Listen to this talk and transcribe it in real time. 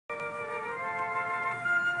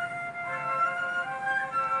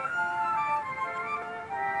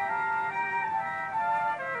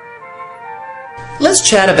Let's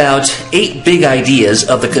chat about 8 big ideas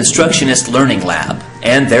of the Constructionist Learning Lab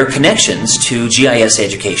and their connections to GIS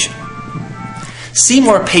education.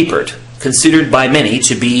 Seymour Papert, considered by many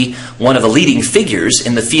to be one of the leading figures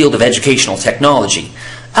in the field of educational technology,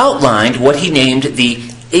 outlined what he named the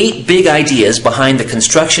 8 big ideas behind the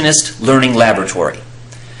Constructionist Learning Laboratory.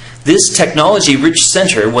 This technology-rich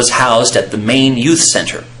center was housed at the main youth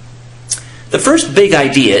center. The first big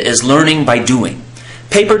idea is learning by doing.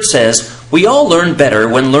 Papert says, we all learn better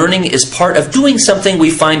when learning is part of doing something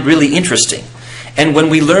we find really interesting, and when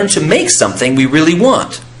we learn to make something we really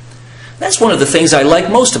want. That's one of the things I like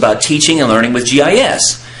most about teaching and learning with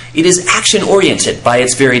GIS. It is action-oriented by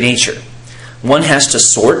its very nature. One has to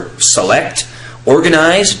sort, select,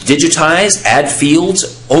 organize, digitize, add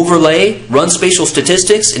fields, overlay, run spatial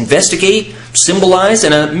statistics, investigate, symbolize,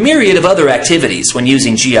 and a myriad of other activities when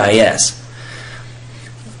using GIS.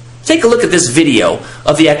 Take a look at this video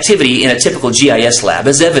of the activity in a typical GIS lab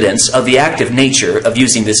as evidence of the active nature of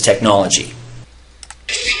using this technology.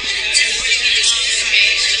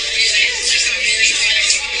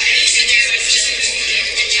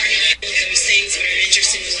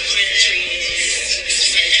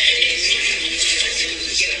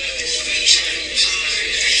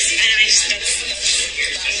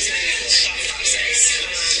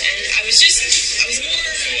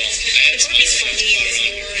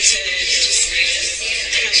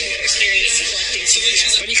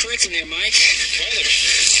 What are you collecting there, Mike? Weather.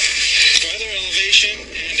 Weather, elevation,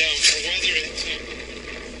 and for weather,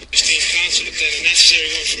 it's the constant and a necessary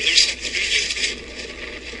one for their science.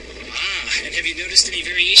 Ah, and have you noticed any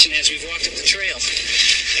variation as we've walked up the trail?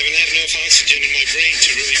 I haven't had enough oxygen in my brain to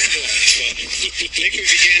really realize, but I think we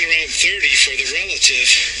began around 30 for the relative.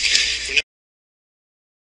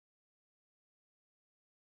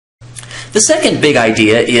 The second big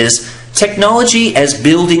idea is technology as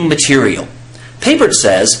building material. Papert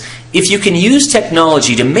says, if you can use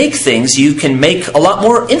technology to make things, you can make a lot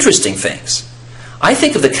more interesting things. I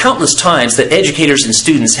think of the countless times that educators and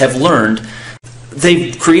students have learned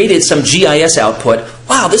they've created some GIS output.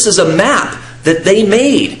 Wow, this is a map that they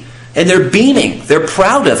made, and they're beaming. They're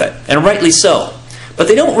proud of it, and rightly so. But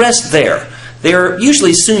they don't rest there. They're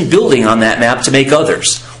usually soon building on that map to make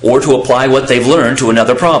others, or to apply what they've learned to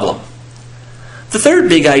another problem. The third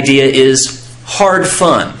big idea is hard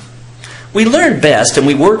fun. We learn best and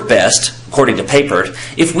we work best, according to Papert,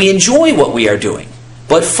 if we enjoy what we are doing.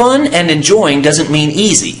 But fun and enjoying doesn't mean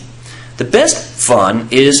easy. The best fun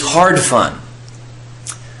is hard fun.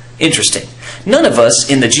 Interesting. None of us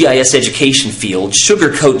in the GIS education field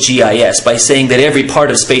sugarcoat GIS by saying that every part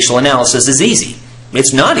of spatial analysis is easy.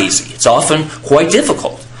 It's not easy. It's often quite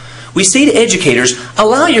difficult. We say to educators,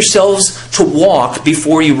 allow yourselves to walk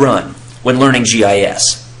before you run when learning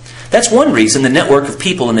GIS. That's one reason the network of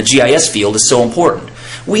people in the GIS field is so important.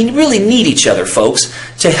 We really need each other, folks,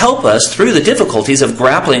 to help us through the difficulties of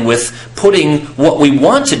grappling with putting what we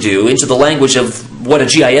want to do into the language of what a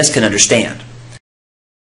GIS can understand.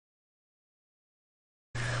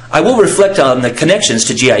 I will reflect on the connections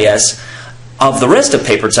to GIS of the rest of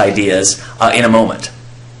Papert's ideas in a moment.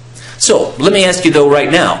 So, let me ask you though right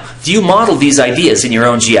now, do you model these ideas in your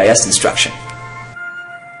own GIS instruction?